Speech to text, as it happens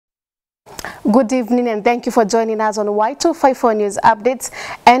Good evening and thank you for joining us on Y254 News Updates.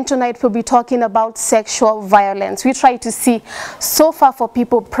 And tonight we'll be talking about sexual violence. We try to see so far for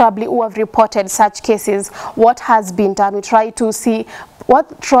people probably who have reported such cases, what has been done. We try to see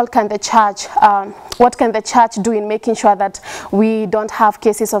what role can the church do in making sure that we don't have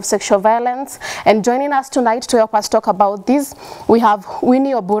cases of sexual violence. And joining us tonight to help us talk about this, we have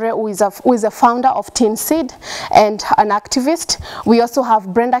Winnie Obure, who is a founder of Teen Seed and an activist. We also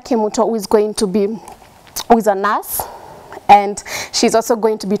have Brenda Kimuto, who is a nurse, and she's also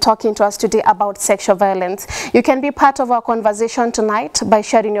going to be talking to us today about sexual violence. You can be part of our conversation tonight by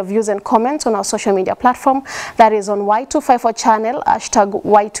sharing your views and comments on our social media platform. That is on Y254 channel,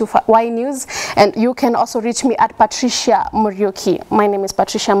 #Y News, and you can also reach me at Patricia Muriuki. My name is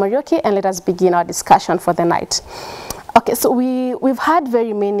Patricia Muriuki, and let us begin our discussion for the night. Okay, so we've had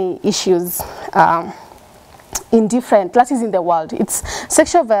very many issues in different places in the world.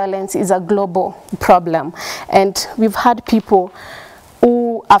 Sexual violence is a global problem, and we've had people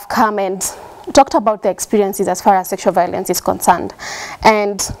who have come and talked about their experiences as far as sexual violence is concerned.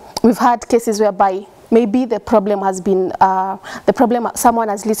 And we've had cases whereby maybe the problem has been, someone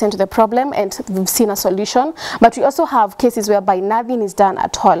has listened to the problem and we've seen a solution, but we also have cases whereby nothing is done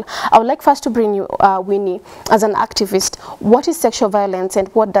at all. I would like first to bring you, Winnie, as an activist. What is sexual violence and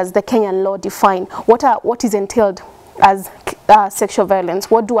what does the Kenyan law define? What is entailed as sexual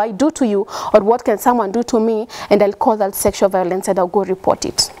violence? What do I do to you, or what can someone do to me and I'll call that sexual violence and I'll go report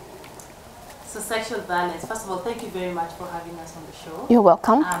it? So sexual violence, first of all, thank you very much for having us on the show. You're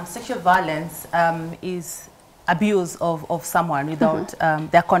welcome. Sexual violence is abuse of someone without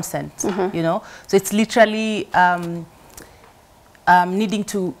their consent, you know. So it's literally needing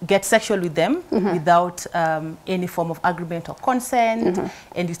to get sexual with them without any form of agreement or consent.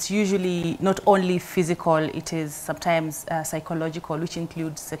 And it's usually not only physical, it is sometimes psychological, which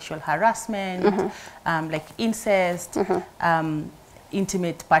includes sexual harassment, like incest,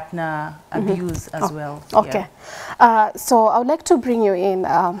 intimate partner abuse as well. Okay. Yeah. So I would like to bring you in,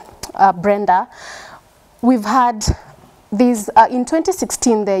 Brenda. We've had these, in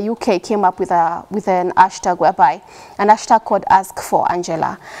 2016, the UK came up with an hashtag whereby, an hashtag called Ask for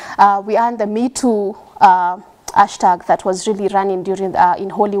Angela. We earned the Me Too hashtag that was really running during in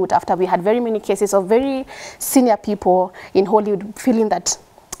Hollywood after we had very many cases of very senior people in Hollywood feeling that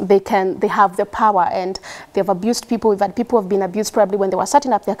they have the power and they've abused people. We've had people who have been abused probably when they were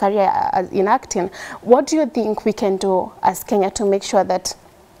starting up their career in acting. What do you think we can do as Kenya to make sure that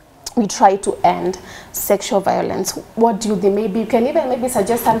we try to end sexual violence? What do you think? Maybe you can even maybe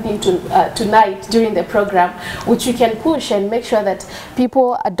suggest something tonight during the program which we can push and make sure that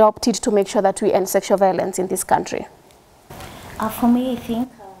people adopt it to make sure that we end sexual violence in this country. For me, I think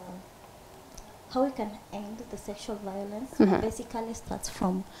how we can end the sexual violence basically starts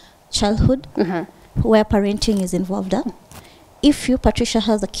from childhood, where parenting is involved. If you, Patricia,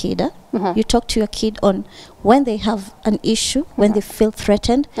 has a kid, you talk to your kid on when they have an issue, when they feel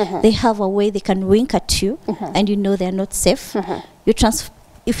threatened, they have a way they can wink at you, and you know they're not safe.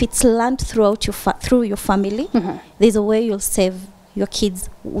 If it's learned throughout through your family, there's a way you'll save your kids,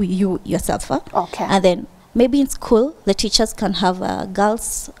 yourself. Okay. And then maybe in school, the teachers can have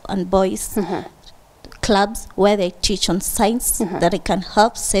girls and boys clubs where they teach on science that it can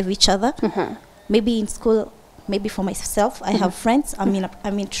help save each other. Maybe in school, maybe for myself, I have friends, I'm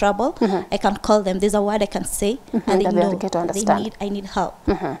in trouble, I can call them, there's a word I can say, and they know get to understand. I need help.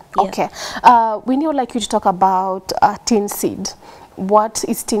 Yeah. Okay. We would like you to talk about Teen Seed. What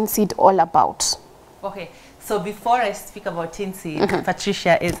is Teen Seed all about? Okay, so before I speak about Teen Seed,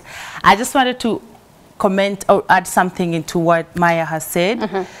 Patricia, I just wanted to comment or add something into what Maya has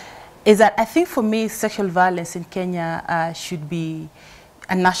said. Is that I think for me, sexual violence in Kenya should be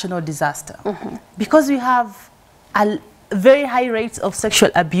a national disaster. Because we have very high rates of sexual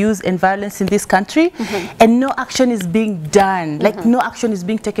abuse and violence in this country, and no action is being done, like no action is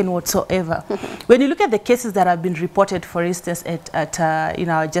being taken whatsoever. When you look at the cases that have been reported, for instance, at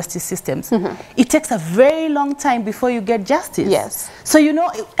our justice systems, it takes a very long time before you get justice. Yes. So, you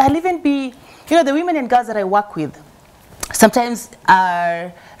know, I'll even be, you know, the women and girls that I work with, sometimes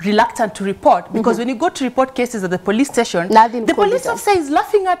are reluctant to report because when you go to report cases at the police station, the police officer is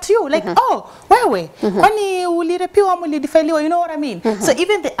laughing at you like, oh, wewe, kwani ulirepiwa ama ulidefiliwa, you know what I mean? So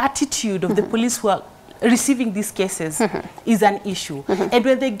even the attitude of the police who are receiving these cases is an issue. And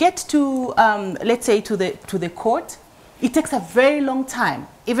when they get to, let's say, to the court, it takes a very long time.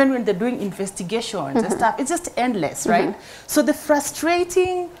 Even when they're doing investigations and stuff, it's just endless, right? So the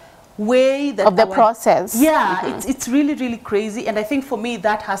frustrating way that of the process. Yeah, it's really, really crazy. And I think for me,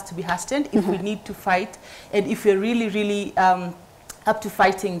 that has to be hastened if we need to fight. And if we're really, really up to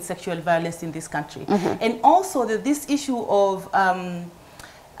fighting sexual violence in this country. And also this issue of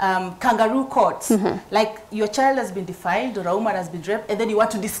kangaroo courts, like your child has been defiled or a woman has been raped, and then you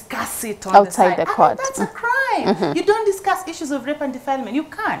want to discuss it on outside the the court. That's a crime. You don't discuss issues of rape and defilement. You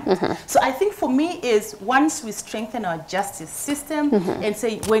can't. So I think for me is once we strengthen our justice system and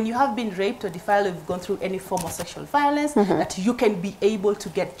say when you have been raped or defiled or you've gone through any form of sexual violence, that you can be able to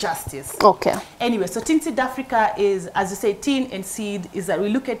get justice. Okay. Anyway, so Teen Seed Africa is, as you say, teen and seed is that we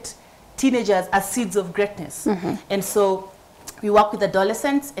look at teenagers as seeds of greatness. And so we work with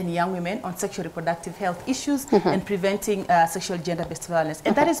adolescents and young women on sexual reproductive health issues and preventing sexual gender-based violence.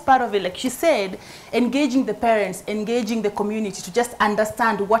 And that is part of it, like she said, engaging the parents, engaging the community to just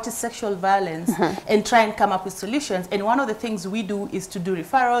understand what is sexual violence and try and come up with solutions. And one of the things we do is to do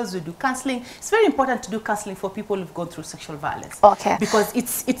referrals, we do counseling. It's very important to do counseling for people who've gone through sexual violence. Okay. Because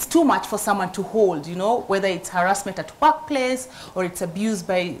it's too much for someone to hold, you know, whether it's harassment at workplace or it's abuse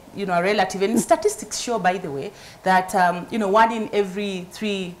by, you know, a relative. And statistics show, by the way, that, you know, 1 in every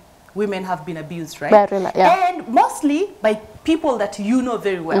 3 women have been abused, right? And mostly by people that you know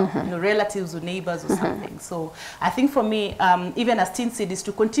very well, you know, relatives or neighbors or something. So I think for me, even as Teen Seed, is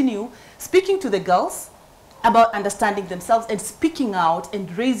to continue speaking to the girls about understanding themselves and speaking out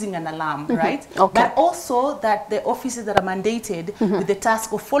and raising an alarm, right? But also that the offices that are mandated with the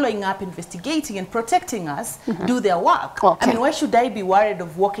task of following up, investigating and protecting us do their work. I mean, why should I be worried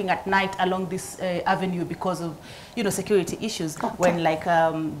of walking at night along this avenue because of, you know, security issues when like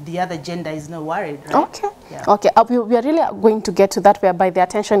the other gender is not worried, right? We are really going to get to that whereby the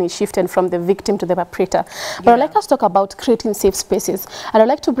attention is shifted from the victim to the perpetrator. But I'd like us to talk about creating safe spaces. And I'd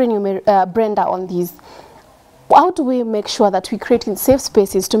like to bring you, Brenda, on these. How do we make sure that we create in safe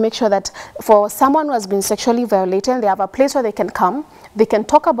spaces to make sure that for someone who has been sexually violated, they have a place where they can come, they can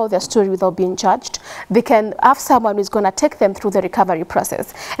talk about their story without being judged, they can have someone who's going to take them through the recovery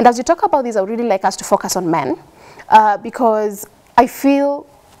process. And as we talk about this, I would really like us to focus on men because I feel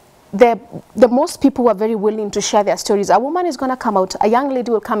the most people who are very willing to share their stories. A woman is going to come out, a young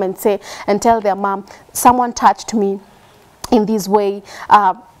lady will come and say and tell their mom, someone touched me in this way,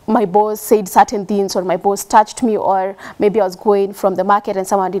 my boss said certain things, or my boss touched me, or maybe I was going from the market and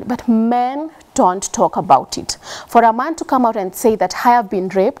someone did. But men don't talk about it. For a man to come out and say that I have been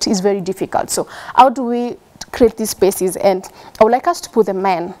raped is very difficult. So how do we create these spaces? And I would like us to put the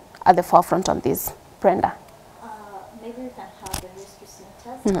men at the forefront on this. Brenda. Maybe we can have the rescue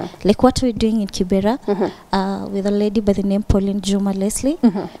centers. Like what we're doing in Kibera with a lady by the name Pauline Juma Leslie.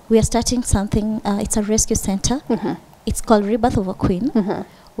 We are starting something, it's a rescue center. It's called Rebirth of a Queen.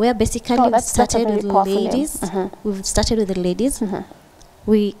 Where basically we started with ladies. We've started with the ladies.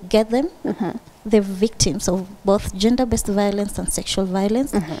 We get them, the victims of both gender-based violence and sexual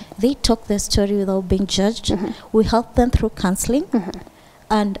violence. They talk their story without being judged. We help them through counseling.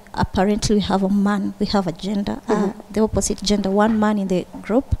 And apparently we have a man, we have a gender, the opposite gender, one man in the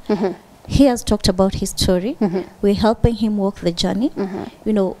group. He has talked about his story. We're helping him walk the journey.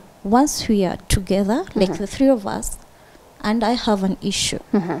 You know, once we are together, like the 3 of us, and I have an issue,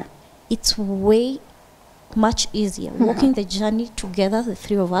 it's way much easier walking the journey together, the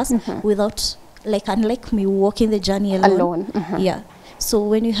 3 of us, without, like, unlike me walking the journey alone. Yeah. So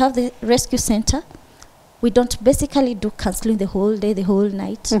when you have the rescue center, we don't basically do counseling the whole day, the whole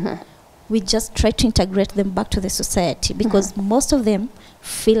night. We just try to integrate them back to the society because most of them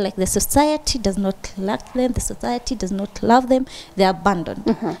feel like the society does not like them, the society does not love them, they're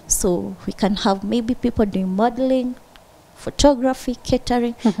abandoned. So we can have maybe people doing modeling, photography,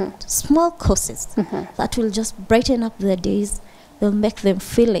 catering, small courses that will just brighten up their days. They'll make them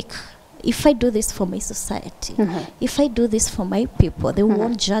feel like, if I do this for my society, if I do this for my people, they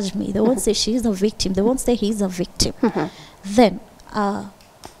won't judge me. They won't say she's a victim. They won't say he's a victim. Then,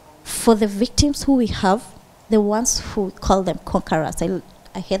 for the victims who we have, the ones who call them conquerors,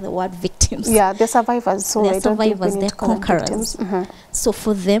 I hear the word victims. Yeah, they're survivors. So they're survivors, they're conquerors. So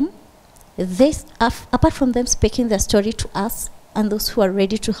for them, they, apart from them speaking their story to us and those who are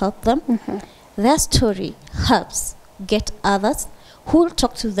ready to help them, their story helps get others who will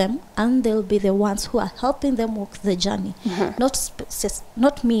talk to them, and they'll be the ones who are helping them walk the journey.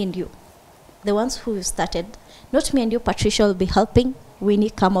 Not me and you, the ones who started. Not me and you, Patricia, will be helping Winnie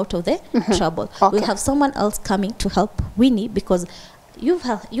come out of the trouble. We'll have someone else coming to help Winnie because you've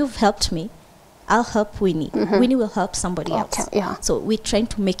helped me. I'll help Winnie. Winnie will help somebody else. So we're trying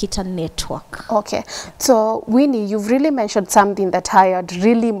to make it a network. So Winnie, you've really mentioned something that I had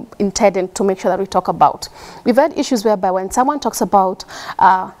really intended to make sure that we talk about. We've had issues whereby when someone talks about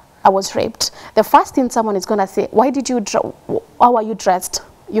I was raped, the first thing someone is going to say, why did you how are you dressed?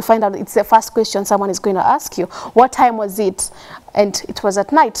 you find out it's the first question someone is going to ask you. What time was it? And it was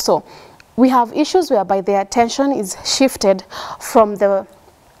at night. So we have issues whereby the attention is shifted from the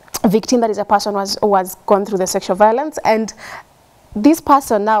victim, that is a person who has gone through the sexual violence, and this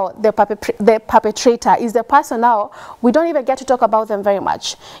person now, the perpetrator, is the person now, we don't even get to talk about them very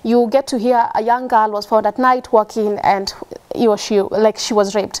much. You get to hear a young girl was found at night walking and he or she, like, she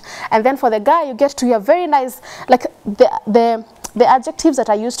was raped. And then for the guy, you get to hear very nice, like the adjectives that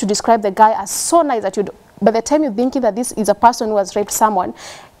are used to describe the guy are so nice that by the time you're thinking that this is a person who has raped someone,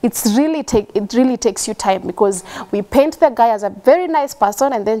 it really takes you time, because we paint the guy as a very nice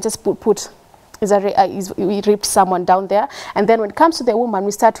person and then just put we raped someone down there. And then when it comes to the woman,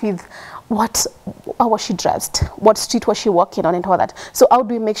 we start with how was she dressed, what street was she walking on, and all that. So how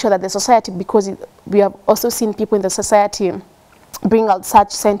do we make sure that the society, because we have also seen people in the society bring out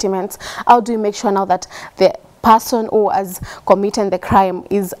such sentiments, how do we make sure now that the person who has committed the crime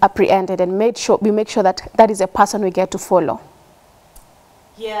is apprehended, and we make sure that that is a person we get to follow?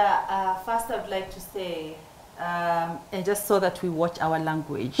 Yeah, first I'd like to say, and just so that we watch our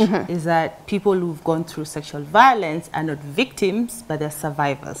language, is that people who've gone through sexual violence are not victims, but they're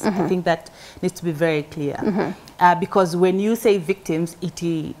survivors. I think that needs to be very clear. Because when you say victims,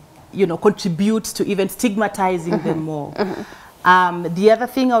 it contributes to even stigmatizing them more. The other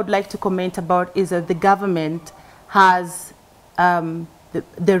thing I would like to comment about is that the government has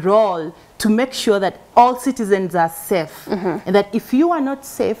the role to make sure that all citizens are safe, and that if you are not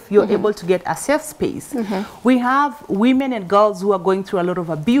safe, you're able to get a safe space. We have women and girls who are going through a lot of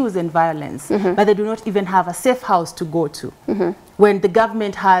abuse and violence, but they do not even have a safe house to go to. When the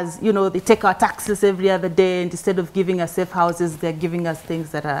government has, they take our taxes every other day, and instead of giving us safe houses, they're giving us things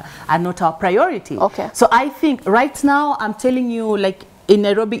that are not our priority. Okay. So I think right now, I'm telling you, like, in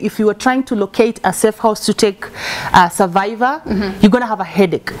Nairobi, if you were trying to locate a safe house to take a survivor, you're going to have a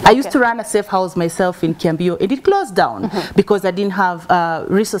headache. I used to run a safe house myself in Kiambio, and it closed down because I didn't have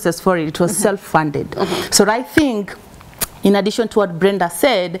resources for it. It was self-funded. So I think, in addition to what Brenda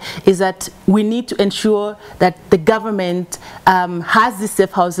said, is that we need to ensure that the government has these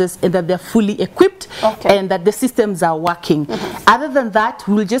safe houses and that they're fully equipped and that the systems are working. Other than that,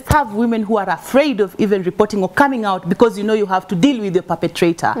 we'll just have women who are afraid of even reporting or coming out, because you have to deal with the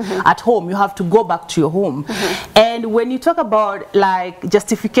perpetrator at home. You have to go back to your home. And when you talk about, like,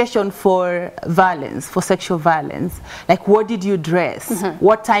 justification for violence, for sexual violence, like, what did you dress?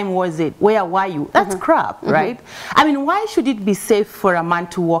 What time was it? Where were you? That's crap, right? I mean, why should it be safe for a man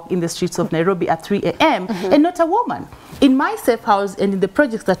to walk in the streets of Nairobi at 3 a.m. and not a woman? In my safe house and in the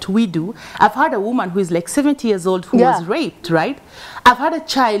projects that we do, I've had a woman who is like 70 years old who was raped, right? I've had a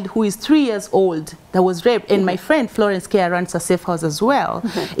child who is 3 years old that was raped, and my friend Florence Care runs a safe house as well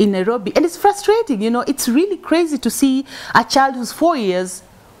in Nairobi. And it's frustrating, it's really crazy to see a child who's 4 years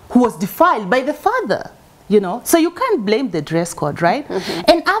who was defiled by the father, So you can't blame the dress code, right?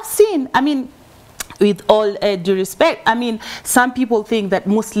 And I've seen, with all due respect, some people think that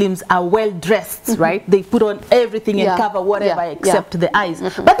Muslims are well dressed, right? They put on everything and cover whatever except the eyes.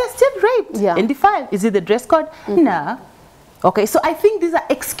 But they're still raped and defiled. Is it the dress code? Nah. Okay, so I think these are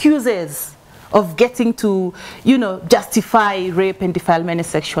excuses of getting to, justify rape and defilement and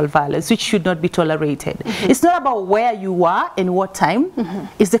sexual violence, which should not be tolerated. It's not about where you are and what time.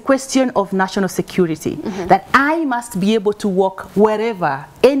 It's the question of national security, that I must be able to walk wherever,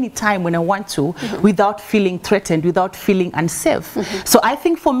 anytime when I want to, without feeling threatened, without feeling unsafe. So I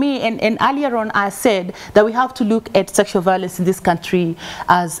think for me, and earlier on I said that we have to look at sexual violence in this country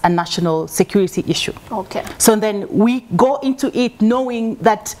as a national security issue. Okay. So then we go into it knowing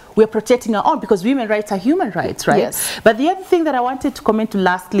that we're protecting our own, because women's rights are human rights, right? Yes. But the other thing that I wanted to comment to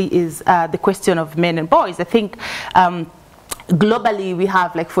lastly is the question of men and boys. I think globally we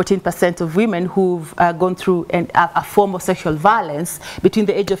have like 14% of women who've gone through a form of sexual violence between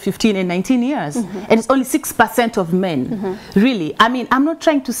the age of 15 and 19 years. And it's only 6% of men, really. I'm not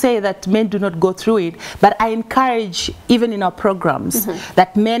trying to say that men do not go through it, but I encourage, even in our programs,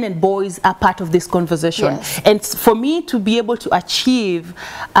 that men and boys are part of this conversation. And for me to be able to achieve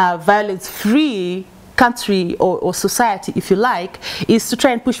violence-free country or society, if you like, is to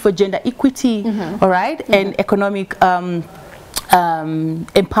try and push for gender equity, all right, and economic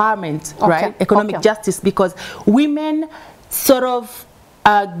empowerment, right? Economic justice, because women sort of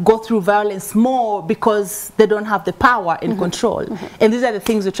go through violence more because they don't have the power and control. And these are the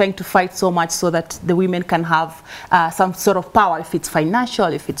things we're trying to fight so much, so that the women can have some sort of power, if it's financial,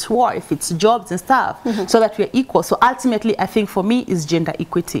 if it's war, if it's jobs and stuff, so that we're equal. So ultimately, I think for me is gender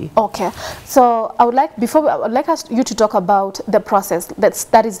equity. Okay, so I would like, you to talk about the process.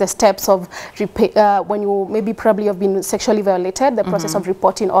 That is the steps of when you maybe probably have been sexually violated, the process of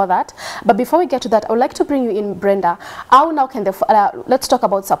reporting, all that. But before we get to that, I would like to bring you in, Brenda. How now can let's talk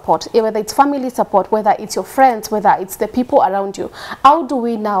about support, whether it's family support, whether it's your friends, whether it's the people around you. How do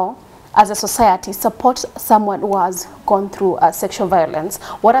we now, as a society, support someone who has gone through sexual violence?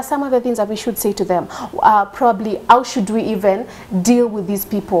 What are some of the things that we should say to them? Probably, how should we even deal with these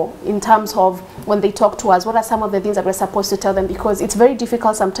people in terms of when they talk to us? What are some of the things that we're supposed to tell them? Because it's very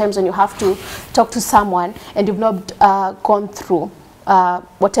difficult sometimes when you have to talk to someone and you've not gone through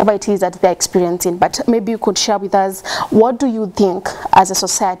whatever it is that they're experiencing. But maybe you could share with us, what do you think as a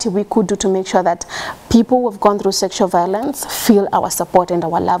society we could do to make sure that people who have gone through sexual violence feel our support and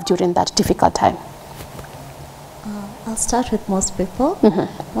our love during that difficult time? I'll start with most people.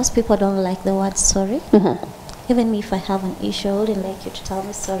 Most people don't like the word sorry. Even me, if I have an issue, I wouldn't like you to tell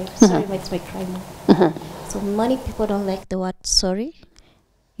me sorry. Sorry makes me cry more. So many people don't like the word sorry.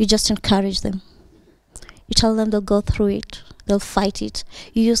 You just encourage them. You tell them they'll go through it. They'll fight it.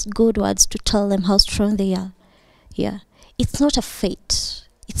 You use good words to tell them how strong they are. Yeah. It's not a fate.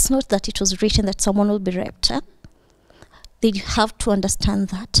 It's not that it was written that someone will be raped. Huh? They have to understand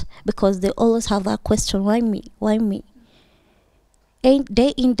that, because they always have that question, why me? Why me? And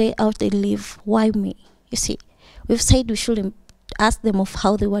day in, day out, they live, why me? You see, we've said we shouldn't ask them of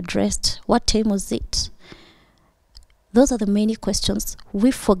how they were dressed. What time was it? Those are the many questions we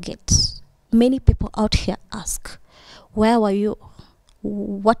forget. Many people out here ask, where were you?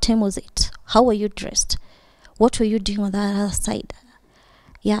 What time was it? How were you dressed? What were you doing on the other side?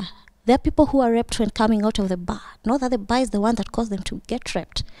 Yeah, there are people who are raped when coming out of the bar. Not that the bar is the one that caused them to get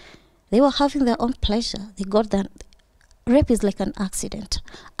raped. They were having their own pleasure. They got that. Rape is like an accident.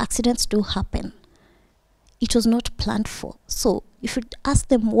 Accidents do happen. It was not planned for. So if you ask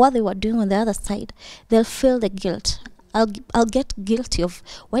them what they were doing on the other side, they'll feel the guilt. I'll get guilty of,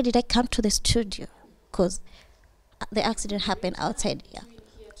 why did I come to the studio? Because the accident happened outside here.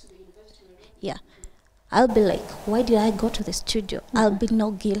 Yeah. I'll be like, why did I go to the studio? I'll be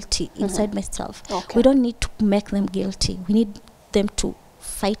no guilty inside myself. Okay. We don't need to make them guilty. We need them to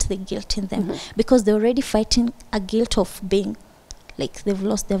fight the guilt in them, because they're already fighting a guilt of being like they've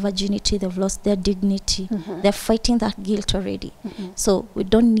lost their virginity, they've lost their dignity. They're fighting that guilt already. So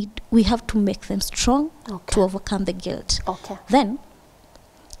we have to make them strong to overcome the guilt. Then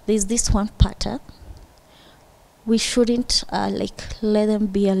there's this one part. We shouldn't let them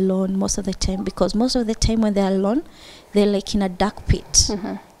be alone most of the time, because most of the time when they're alone, they're like in a dark pit.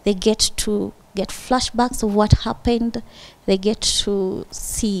 They get to get flashbacks of what happened. They get to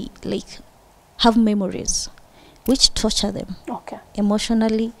see, have memories which torture them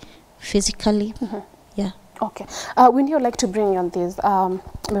emotionally, physically. Yeah. Okay. Winnie, I'd like to bring you on this.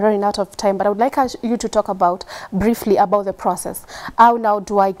 We're running out of time, but I would like you to talk briefly about the process. How now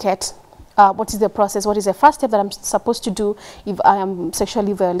do I get what is the process? What is the first step that I'm supposed to do if I am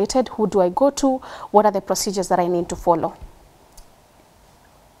sexually violated? Who do I go to? What are the procedures that I need to follow?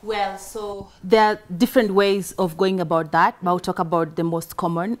 Well, so there are different ways of going about that, but I'll talk about the most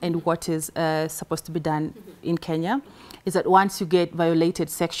common and what is supposed to be done in Kenya. Is that once you get violated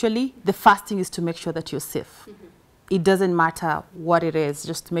sexually, the first thing is to make sure that you're safe. It doesn't matter what it is,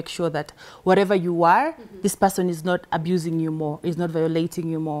 just to make sure that whatever you are, this person is not abusing you more, is not violating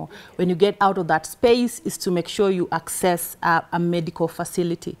you more. When you get out of that space, is to make sure you access a medical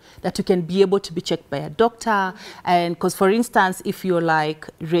facility, that you can be able to be checked by a doctor. And because, for instance, if you're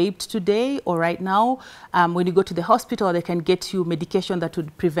raped today or right now, when you go to the hospital, they can get you medication that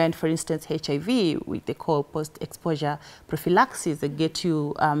would prevent, for instance, HIV, which they call post-exposure prophylaxis. They get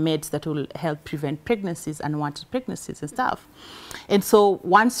you meds that will help prevent pregnancies, unwanted pregnancies and stuff. And so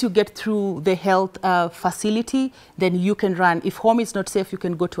once you get through the health facility, then you can run. If home is not safe, you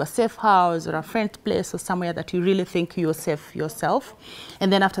can go to a safe house or a friend's place or somewhere that you really think you're safe yourself.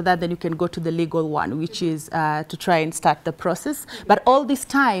 And then after that, then you can go to the legal one, which is to try and start the process. But all this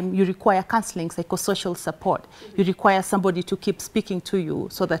time, you require counseling, psychosocial support. You require somebody to keep speaking to you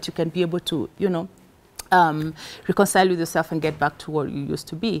so that you can be able to, reconcile with yourself and get back to what you used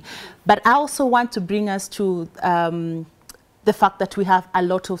to be. But I also want to bring us to the fact that we have a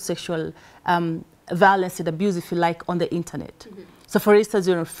lot of sexual violence and abuse, if you like, on the internet. So for instance,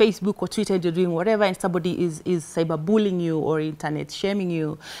 you're on Facebook or Twitter, you're doing whatever, and somebody is cyberbullying you or internet shaming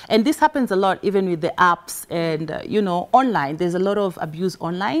you. And this happens a lot even with the apps and, you know, online. There's a lot of abuse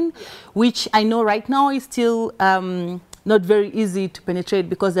online, which I know right now is still not very easy to penetrate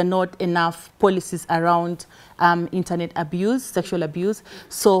because there are not enough policies around internet abuse, sexual abuse.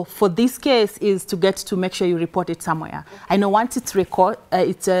 So for this case is to get to make sure you report it somewhere. I know once it's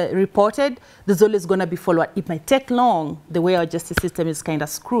reported, there's always going to be follow-up. It might take long, the way our justice system is kind of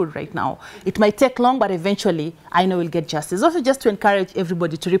screwed right now. It might take long, but eventually I know we'll get justice. Also just to encourage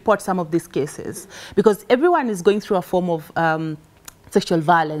everybody to report some of these cases because everyone is going through a form of sexual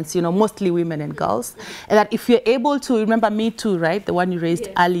violence, you know, mostly women and girls. And that if you're able to, remember Me Too, right, the one you raised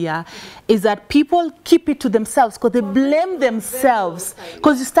earlier, is that people keep it to themselves because they blame themselves.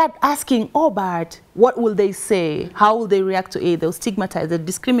 Because you start asking, oh, but what will they say? How will they react to it? They'll stigmatize, they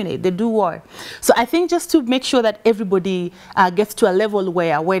discriminate, they do what? So I think just to make sure that everybody gets to a level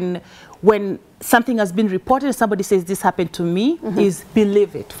where when something has been reported and somebody says this happened to me, is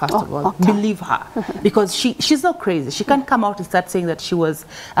believe it, first of all. Okay. Believe her. Because she's not crazy. She can't come out and start saying that she was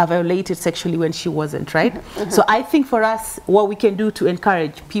violated sexually when she wasn't, right? So I think for us, what we can do to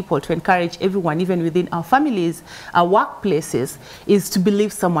encourage people, to encourage everyone, even within our families, our workplaces, is to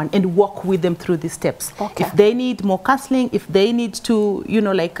believe someone and walk with them through these steps. Okay. If they need more counseling, if they need to, you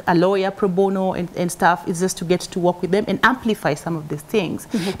know, like a lawyer pro bono and stuff, it's just to get to work with them and amplify some of these things.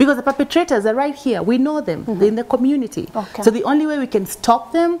 Because the perpetrators are right here. We know them. They're in the community. Okay. So the only way we can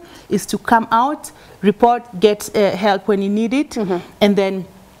stop them is to come out, report, get help when you need it, and then,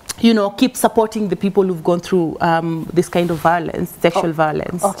 you know, keep supporting the people who've gone through this kind of violence, sexual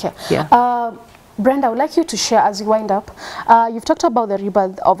violence. Okay. Yeah. Brenda, I would like you to share as you wind up. You've talked about the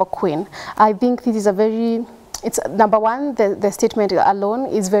rebirth of a queen. I think this is a very... It's number one, the statement alone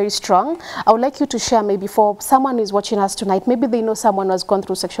is very strong. I would like you to share maybe for someone who is watching us tonight, maybe they know someone who has gone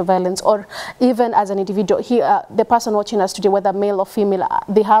through sexual violence, or even as an individual, the person watching us today, whether male or female,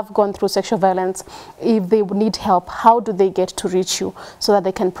 they have gone through sexual violence. If they need help, how do they get to reach you so that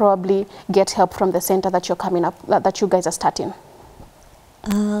they can probably get help from the center that you're coming up, that you guys are starting?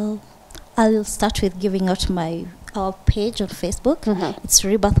 I'll start with giving out our page on Facebook. It's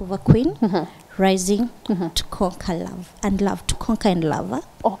Rebirth of a Queen. Rising to conquer love and love to conquer and love.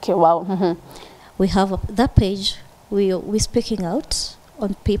 Okay, wow. We have that page. We're speaking out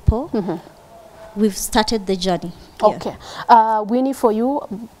on people. We've started the journey. Okay. Winnie, for you,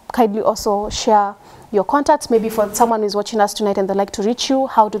 kindly also share your contacts, maybe for someone who's watching us tonight and they'd like to reach you.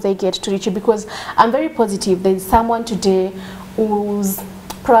 How do they get to reach you? Because I'm very positive there's someone today whose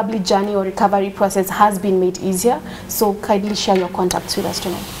probably journey or recovery process has been made easier. So kindly share your contacts with us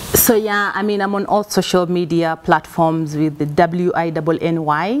tonight. So yeah, I mean, I'm on all social media platforms with the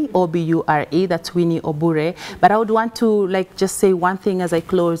WINNY OBURE, that's Winnie Obure. But I would want to just say one thing as I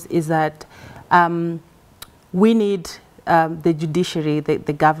close is that we need the judiciary,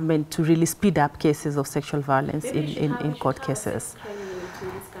 the government, to really speed up cases of sexual violence in court cases.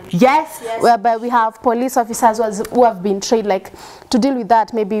 Yes. Whereby we have police officers who have been trained to deal with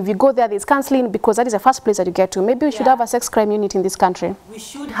that. Maybe if you go there, there's counseling, because that is the first place that you get to. Maybe we should have a sex crime unit in this country. We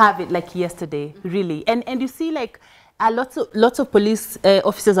should have it like yesterday, really. And you see, lots of police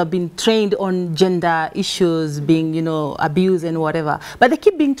officers have been trained on gender issues, being, abused and whatever. But they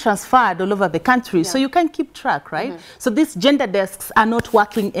keep being transferred all over the country, so you can't keep track, right? So these gender desks are not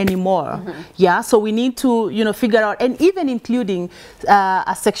working anymore. Yeah, so we need to, figure out, and even including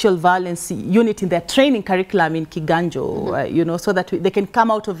a sexual violence unit in their training curriculum in Kiganjo, so that they can come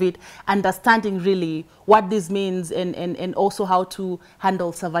out of it understanding really what this means and also how to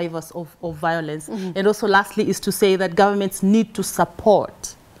handle survivors of violence. And also lastly is to say that governments need to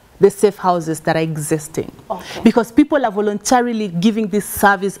support the safe houses that are existing. Because people are voluntarily giving this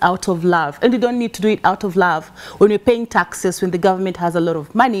service out of love, and you don't need to do it out of love when you're paying taxes, when the government has a lot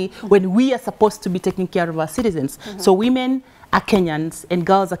of money, when we are supposed to be taking care of our citizens. So women are Kenyans and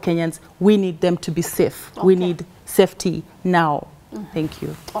girls are Kenyans. We need them to be safe. We need safety now. Thank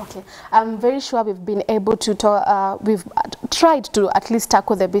you. Okay. I'm very sure we've been able to talk, we've tried to at least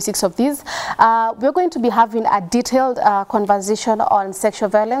tackle the basics of this. We're going to be having a detailed conversation on sexual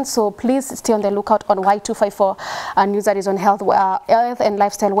violence, so please stay on the lookout on Y254 news that is on Health and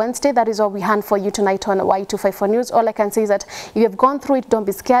Lifestyle Wednesday. That is all we have for you tonight on Y254 News. All I can say is that if you've gone through it, don't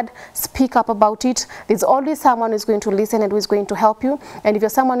be scared. Speak up about it. There's always someone who's going to listen and who's going to help you. And if you're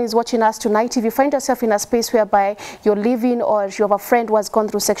someone who's watching us tonight, if you find yourself in a space whereby you're living or you have a friend who has gone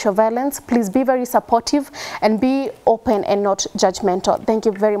through sexual violence, please be very supportive and be open and not judgmental. Thank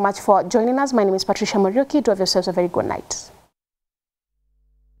you very much for joining us. My name is Patricia Morioki. Do have yourselves a very good night.